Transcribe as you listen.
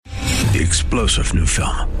The explosive new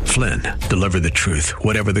film, Flynn, deliver the truth,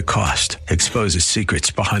 whatever the cost, exposes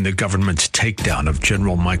secrets behind the government's takedown of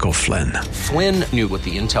General Michael Flynn. Flynn knew what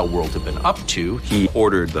the intel world had been up to. He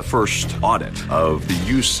ordered the first audit of the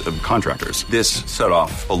use of contractors. This set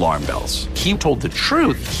off alarm bells. He told the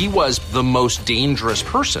truth. He was the most dangerous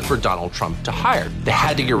person for Donald Trump to hire. They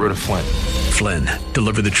had to get rid of Flynn. Flynn,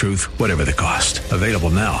 deliver the truth, whatever the cost. Available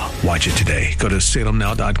now. Watch it today. Go to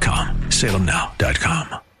salemnow.com.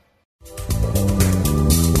 salemnow.com.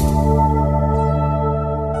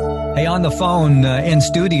 Hey, on the phone in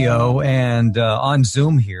studio and on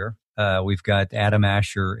Zoom here, we've got Adam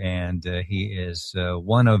Asher, and he is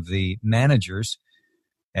one of the managers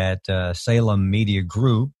at Salem Media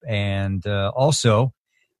Group, and also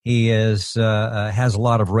he has a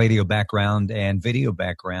lot of radio background and video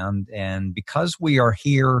background. And because we are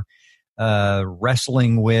here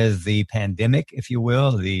wrestling with the pandemic, if you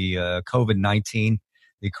will, the COVID-19,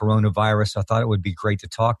 the coronavirus, I thought it would be great to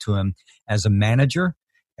talk to him as a manager,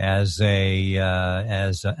 as a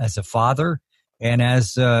father, and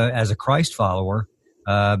as a Christ follower,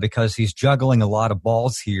 because he's juggling a lot of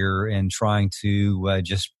balls here and trying to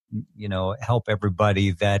just help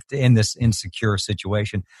everybody that in this insecure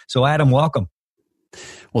situation. So, Adam, welcome.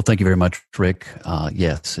 Well, thank you very much, Rick.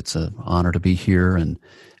 Yes, it's an honor to be here, and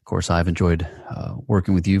of course, I've enjoyed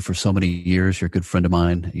working with you for so many years. You're a good friend of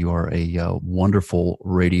mine. You are a wonderful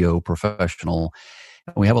radio professional.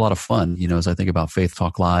 We have a lot of fun. As I think about Faith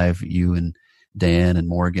Talk Live, you and Dan and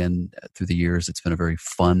Morgan, through the years, it's been a very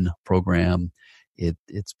fun program.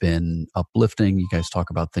 It's been uplifting. You guys talk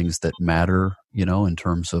about things that matter, in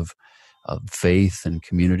terms of faith and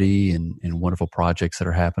community and wonderful projects that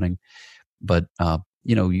are happening. But,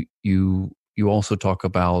 you also talk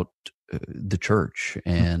about the church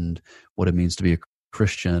and what it means to be a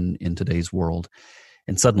Christian in today's world.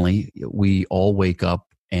 And suddenly we all wake up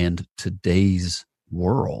and today's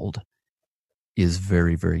world is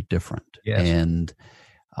very, very different. Yes. And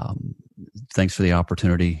thanks for the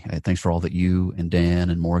opportunity. Thanks for all that you and Dan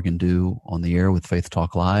and Morgan do on the air with Faith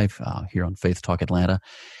Talk Live here on Faith Talk Atlanta.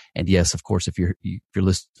 And yes, of course, if you're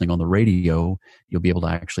listening on the radio, you'll be able to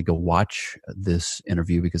actually go watch this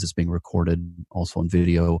interview because it's being recorded also on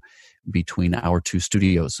video between our two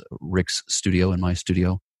studios, Rick's studio and my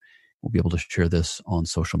studio. We'll be able to share this on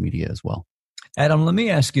social media as well. Adam, let me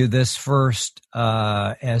ask you this first.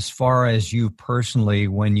 As far as you personally,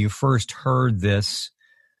 when you first heard this,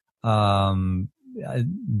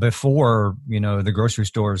 before, the grocery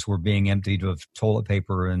stores were being emptied of toilet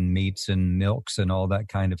paper and meats and milks and all that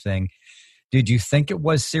kind of thing, did you think it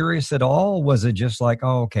was serious at all? Was it just like,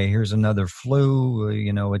 oh, okay, here's another flu,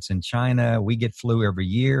 it's in China. We get flu every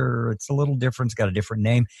year. It's a little different. It's got a different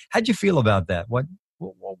name. How'd you feel about that? What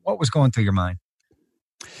was going through your mind?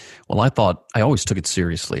 Well, I always took it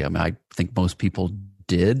seriously. I mean, I think most people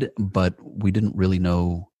did, but we didn't really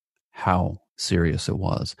know how serious it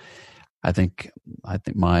was. I think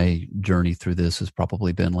my journey through this has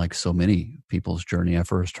probably been like so many people's journey. I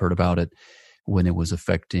first heard about it when it was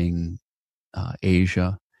affecting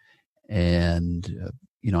Asia, and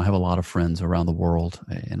I have a lot of friends around the world,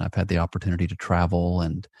 and I've had the opportunity to travel,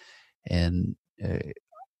 and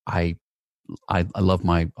I love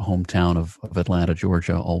my hometown of Atlanta,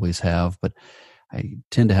 Georgia, always have, but I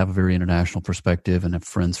tend to have a very international perspective and have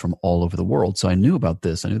friends from all over the world. So I knew about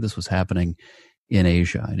this. I knew this was happening in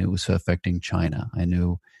Asia. I knew it was affecting China. I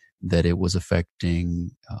knew that it was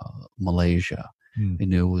affecting Malaysia. I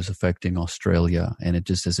knew it was affecting Australia. And it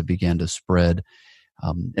just, as it began to spread,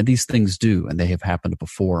 and these things do, and they have happened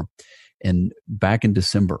before. And back in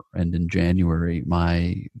December and in January,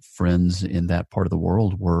 my friends in that part of the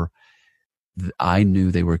world I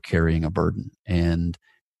knew they were carrying a burden. And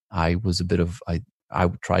I was I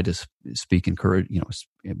tried to speak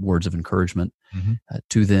words of encouragement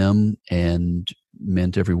to them, and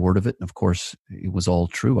meant every word of it. And of course, it was all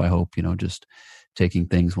true. I hope, just taking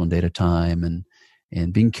things one day at a time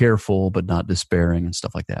and being careful, but not despairing and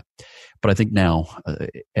stuff like that. But I think now,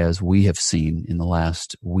 as we have seen in the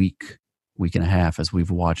last week and a half, as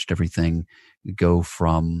we've watched everything go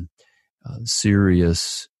from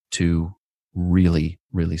serious to really,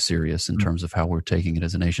 really serious in terms of how we're taking it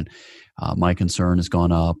as a nation. My concern has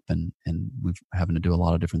gone up, and we're having to do a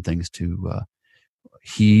lot of different things to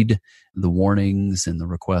heed the warnings and the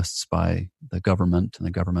requests by the government and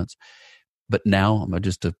the governments. But now,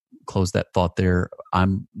 just to close that thought there,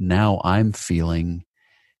 I'm feeling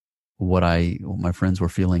what my friends were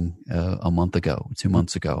feeling a month ago, 2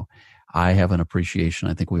 months ago. I have an appreciation,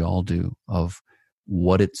 I think we all do, of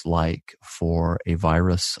what it's like for a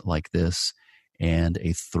virus like this and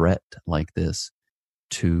a threat like this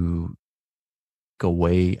to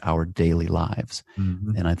away our daily lives.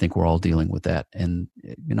 Mm-hmm. And I think we're all dealing with that. And,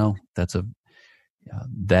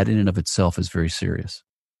 that in and of itself is very serious.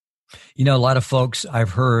 A lot of folks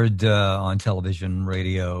I've heard on television,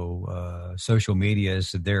 radio, social media,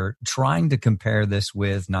 is that they're trying to compare this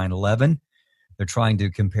with 9/11. They're trying to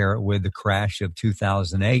compare it with the crash of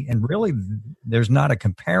 2008. And really, there's not a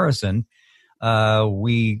comparison.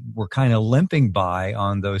 We were kind of limping by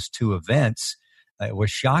on those two events. It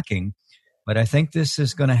was shocking. But I think this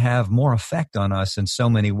is going to have more effect on us in so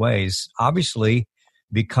many ways. Obviously,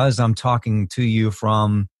 because I'm talking to you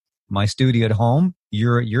from my studio at home,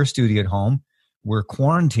 your studio at home, we're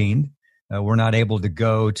quarantined. We're not able to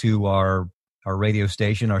go to our radio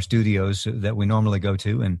station, our studios that we normally go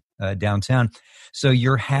to in downtown. So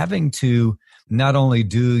you're having to not only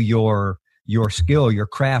do your skill, your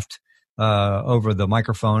craft over the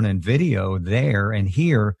microphone and video there and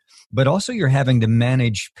here, but also you're having to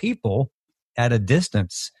manage people at a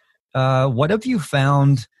distance. What have you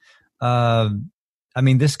found?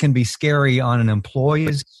 This can be scary on an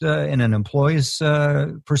employee's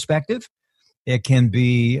perspective. It can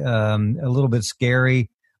be a little bit scary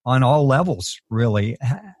on all levels, really.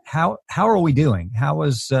 How are we doing? How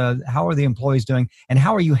are the employees doing? And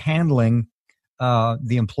how are you handling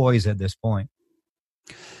the employees at this point?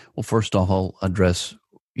 Well, first off, I'll address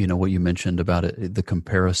what you mentioned about it, the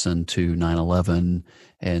comparison to 9/11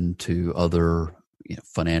 and to other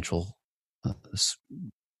financial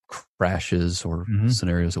crashes or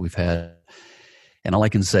scenarios that we've had. And all I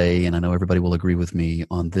can say, and I know everybody will agree with me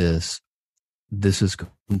on this is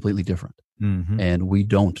completely different. Mm-hmm. And we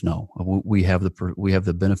don't know. We have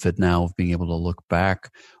the benefit now of being able to look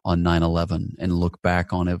back on 9/11 and look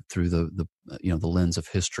back on it through the lens of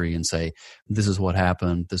history and say, this is what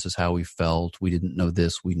happened. This is how we felt. We didn't know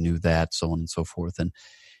this. We knew that, so on and so forth. And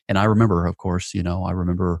I remember, of course, I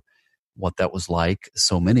remember what that was like.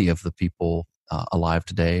 So many of the people alive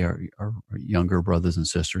today are younger brothers and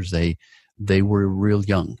sisters. They were real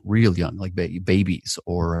young, like babies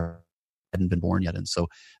or hadn't been born yet. And so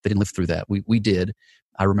they didn't live through that. We did.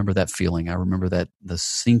 I remember that feeling. I remember the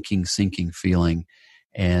sinking feeling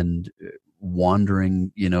and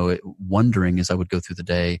wondering as I would go through the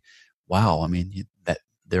day, wow,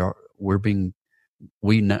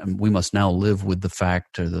 we must now live with the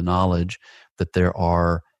fact or the knowledge that there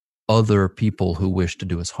are other people who wish to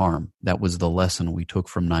do us harm. That was the lesson we took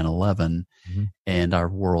from 9/11, and our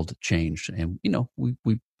world changed. And,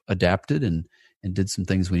 we adapted and did some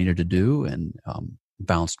things we needed to do and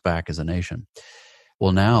bounced back as a nation.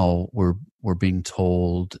 Well, now we're being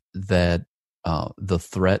told that the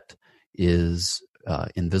threat is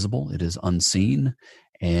invisible. It is unseen.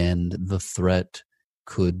 And the threat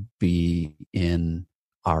could be in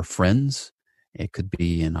our friends. It could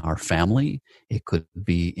be in our family. It could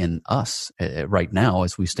be in us right now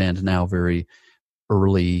as we stand now very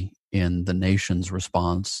early in the nation's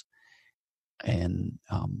response. And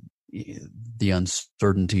the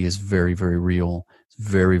uncertainty is very, very real. It's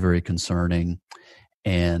very, very concerning.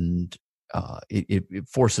 And it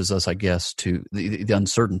forces us, I guess, to the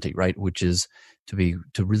uncertainty, right? Which is to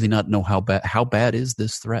really not know how bad is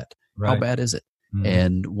this threat? Right. How bad is it? Mm-hmm.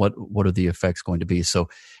 And what are the effects going to be? So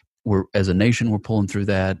as a nation, we're pulling through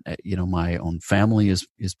that. My own family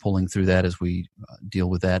is pulling through that as we deal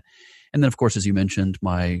with that. And then, of course, as you mentioned,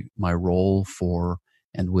 my role for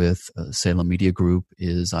and with Salem Media Group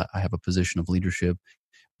is I have a position of leadership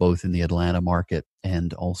both in the Atlanta market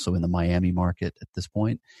and also in the Miami market at this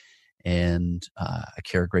point. And I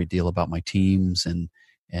care a great deal about my teams and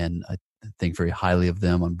I think very highly of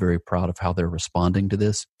them. I'm very proud of how they're responding to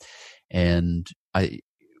this. And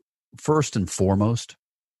first and foremost,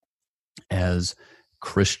 as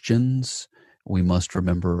Christians, we must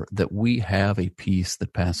remember that we have a peace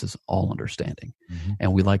that passes all understanding. Mm-hmm.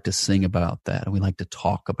 And we like to sing about that and we like to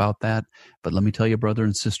talk about that. But let me tell you, brother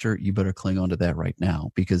and sister, you better cling on to that right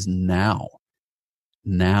now, because now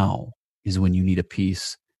is when you need a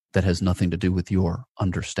peace that has nothing to do with your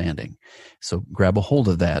understanding. So grab a hold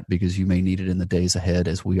of that, because you may need it in the days ahead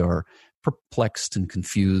as we are perplexed and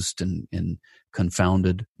confused and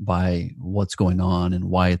confounded by what's going on and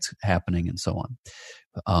why it's happening and so on.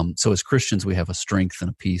 So as Christians, we have a strength and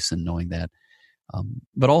a peace in knowing that.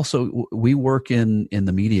 But also we work in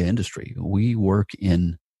the media industry. We work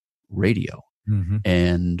in radio. Mm-hmm.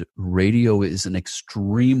 And radio is an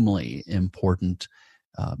extremely important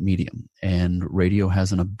medium. And radio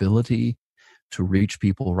has an ability to reach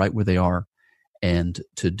people right where they are and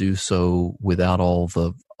to do so without all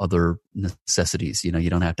the other necessities. You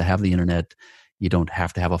don't have to have the internet. You don't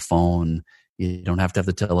have to have a phone. You don't have to have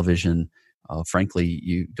the television. Frankly,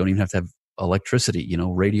 you don't even have to have electricity.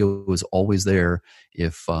 Radio is always there.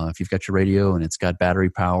 If you've got your radio and it's got battery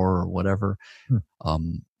power or whatever,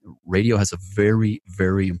 radio has a very,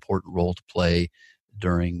 very important role to play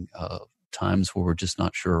during times where we're just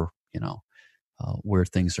not sure, where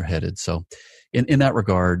things are headed. So in that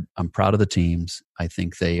regard, I'm proud of the teams. I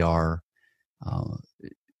think they are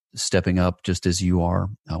stepping up just as you are.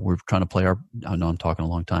 We're trying to play I know I'm talking a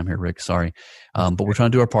long time here, Rick, sorry. But we're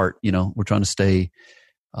trying to do our part. We're trying to stay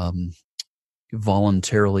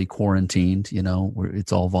voluntarily quarantined.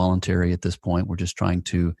 It's all voluntary at this point. We're just trying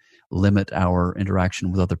to limit our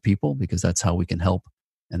interaction with other people because that's how we can help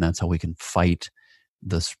and that's how we can fight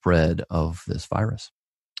the spread of this virus.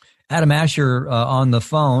 Adam Asher on the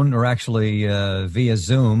phone, or actually via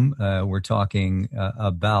Zoom. We're talking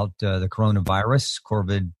about the coronavirus,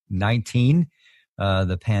 COVID-19,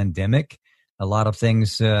 the pandemic. A lot of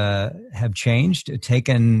things have changed,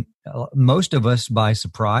 taken most of us by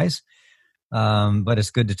surprise. But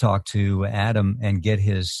it's good to talk to Adam and get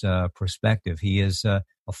his perspective. He is a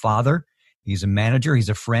father. He's a manager. He's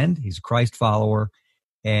a friend. He's a Christ follower.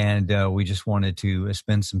 And we just wanted to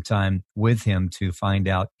spend some time with him to find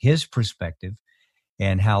out his perspective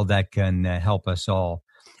and how that can help us all.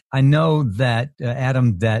 I know that,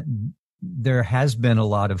 Adam, that there has been a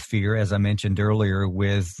lot of fear, as I mentioned earlier,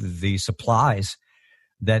 with the supplies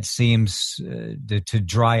that seems to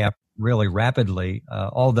dry up really rapidly,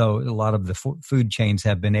 although a lot of the food chains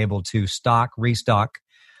have been able to restock,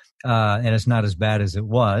 and it's not as bad as it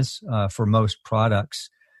was for most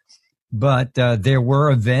products. But there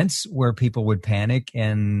were events where people would panic,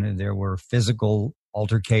 and there were physical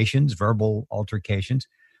altercations, verbal altercations.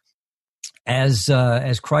 As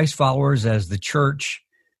Christ followers, as the church,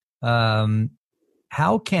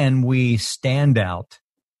 how can we stand out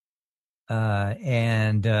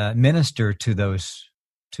and minister to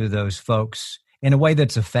those folks in a way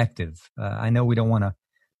that's effective? I know we don't want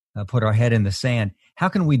to put our head in the sand. How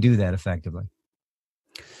can we do that effectively?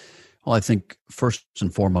 Well, I think first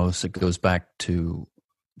and foremost, it goes back to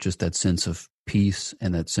just that sense of peace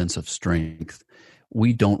and that sense of strength.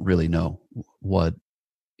 We don't really know what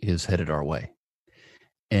is headed our way.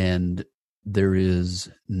 And there is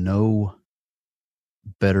no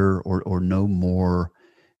better or no more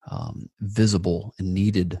visible and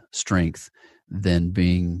needed strength than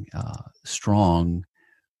being strong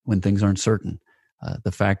when things aren't certain.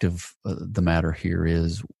 The fact of the matter here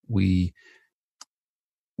is we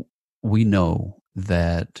know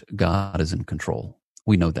that God is in control.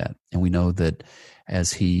 We know that. And we know that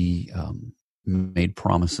as He made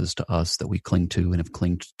promises to us that we cling to and have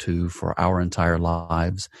clung to for our entire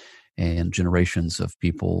lives, and generations of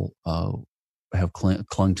people have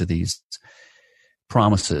clung to these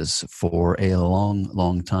promises for a long,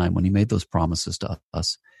 long time. When He made those promises to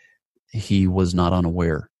us, He was not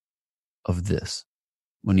unaware of this.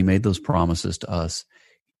 When He made those promises to us,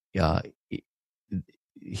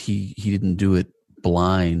 He didn't do it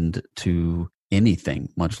blind to anything,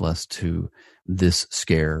 much less to this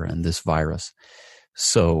scare and this virus.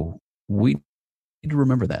 So we need to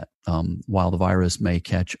remember that. While the virus may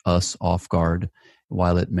catch us off guard,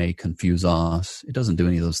 while it may confuse us, it doesn't do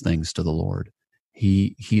any of those things to the Lord.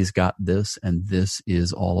 He has got this, and this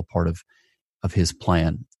is all a part of His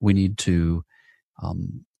plan. We need to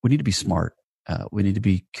be smart. We need to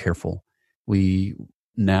be careful. We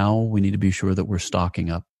need to be sure that we're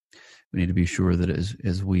stocking up. We need to be sure that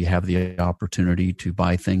as we have the opportunity to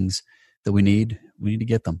buy things that we need to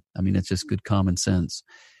get them. I mean, it's just good common sense.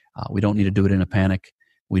 We don't need to do it in a panic.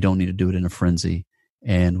 We don't need to do it in a frenzy,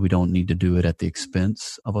 and we don't need to do it at the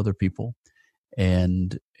expense of other people.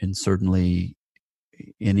 And certainly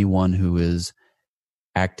anyone who is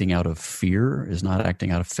acting out of fear is not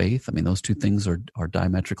acting out of faith. I mean, those two things are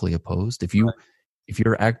diametrically opposed. If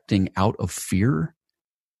you're acting out of fear,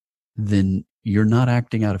 then you're not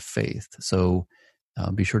acting out of faith. So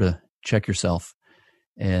be sure to check yourself.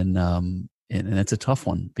 And it's a tough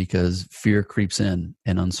one because fear creeps in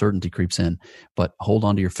and uncertainty creeps in. But hold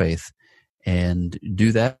on to your faith and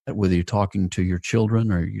do that whether you're talking to your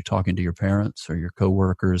children or you're talking to your parents or your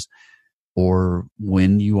coworkers, or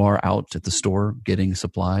when you are out at the store getting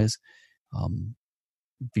supplies.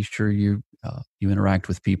 Be sure you interact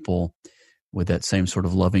with people with that same sort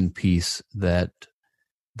of loving peace that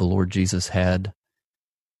the Lord Jesus had,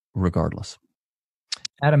 regardless.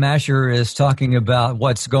 Adam Asher is talking about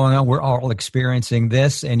what's going on. We're all experiencing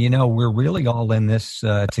this, and we're really all in this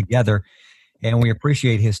together, and we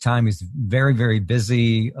appreciate his time. He's very, very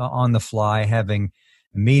busy on the fly, having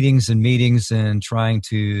meetings and trying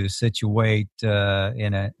to situate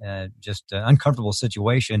in a just uncomfortable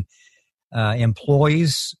situation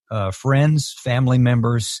employees, friends, family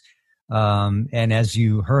members, And as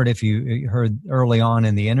you heard, if you heard early on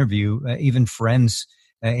in the interview, even friends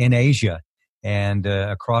in Asia and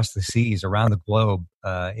across the seas, around the globe,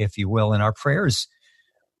 if you will. And our prayers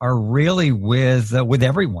are really with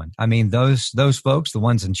everyone. I mean, those folks, the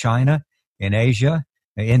ones in China, in Asia,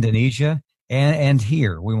 Indonesia, and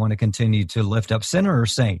here. We want to continue to lift up sinner or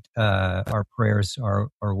saint. Our prayers are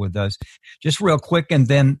with those. Just real quick, and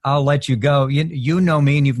then I'll let you go. You know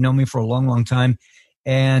me, and you've known me for a long, long time.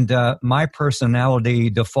 And my personality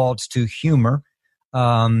defaults to humor.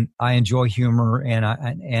 I enjoy humor, and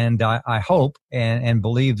I hope and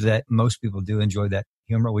believe that most people do enjoy that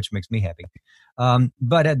humor, which makes me happy.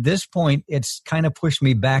 But at this point, it's kind of pushed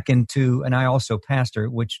me back into, and I also pastor,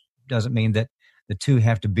 which doesn't mean that the two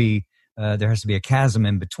have to be, there has to be a chasm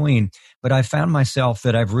in between. But I found myself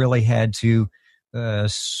that I've really had to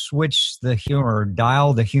switch the humor,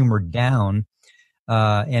 dial the humor down,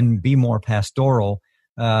 and be more pastoral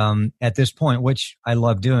at this point, which I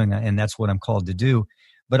love doing, and that's what I'm called to do.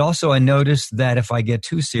 But also I noticed that if I get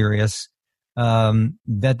too serious,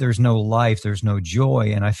 that there's no life, there's no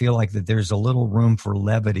joy, and I feel like that there's a little room for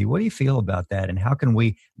levity. What do you feel about that, and how can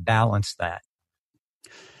we balance that?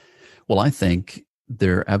 Well, I think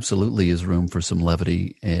there absolutely is room for some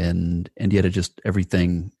levity, and yet it just,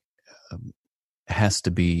 everything has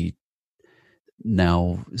to be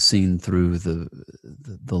now seen through the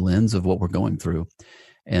lens of what we're going through.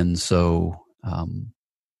 And so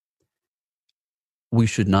we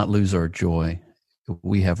should not lose our joy.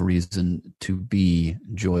 We have reason to be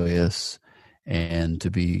joyous and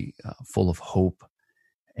to be full of hope.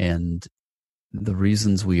 And the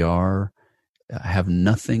reasons we are have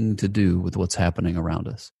nothing to do with what's happening around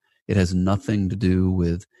us. It has nothing to do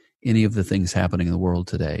with any of the things happening in the world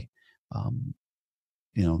today.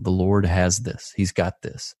 The Lord has this. He's got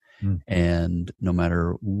this. And no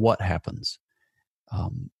matter what happens,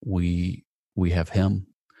 we have Him.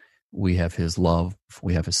 We have His love.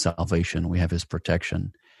 We have His salvation. We have His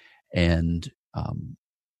protection. And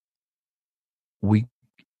the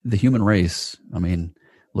human race,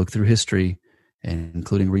 look through history, and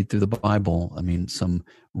including read through the Bible. Some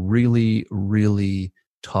really, really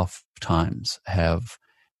tough times have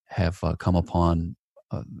come upon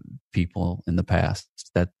people in the past.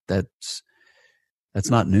 That's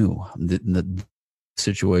not new. The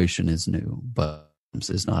situation is new, but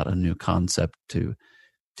it's not a new concept to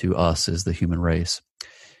us as the human race.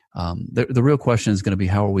 The real question is going to be,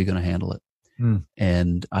 how are we going to handle it?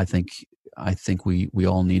 And I think we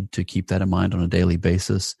all need to keep that in mind on a daily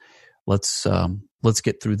basis. Let's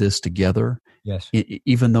get through this together. Yes.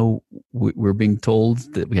 Even though we're being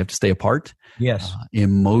told that we have to stay apart. Yes.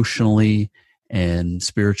 Emotionally and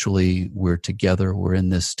spiritually, we're together. We're in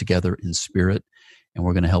this together in spirit, and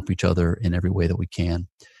we're going to help each other in every way that we can.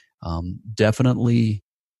 Definitely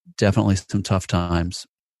some tough times,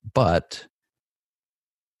 but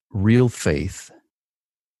real faith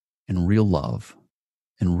and real love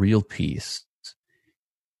and real peace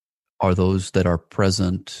are those that are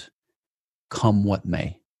present come what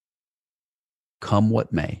may. Come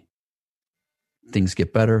what may. Things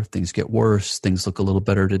get better, things get worse, things look a little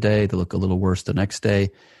better today, they look a little worse the next day.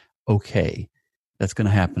 Okay, that's going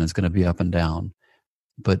to happen. It's going to be up and down.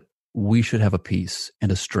 But we should have a peace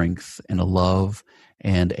and a strength and a love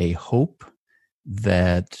and a hope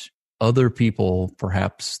that other people,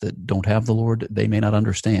 perhaps that don't have the Lord, they may not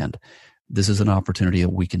understand. This is an opportunity that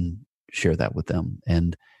we can share that with them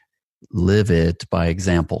and live it by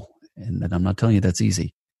example. And I'm not telling you that's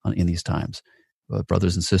easy in these times. But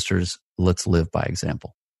brothers and sisters, let's live by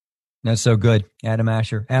example. That's so good, Adam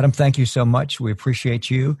Asher. Adam, thank you so much. We appreciate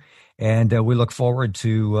you, and we look forward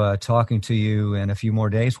to talking to you in a few more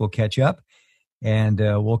days. We'll catch up, and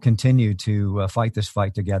we'll continue to fight this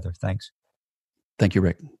fight together. Thanks. Thank you,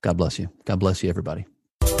 Rick. God bless you. God bless you, everybody.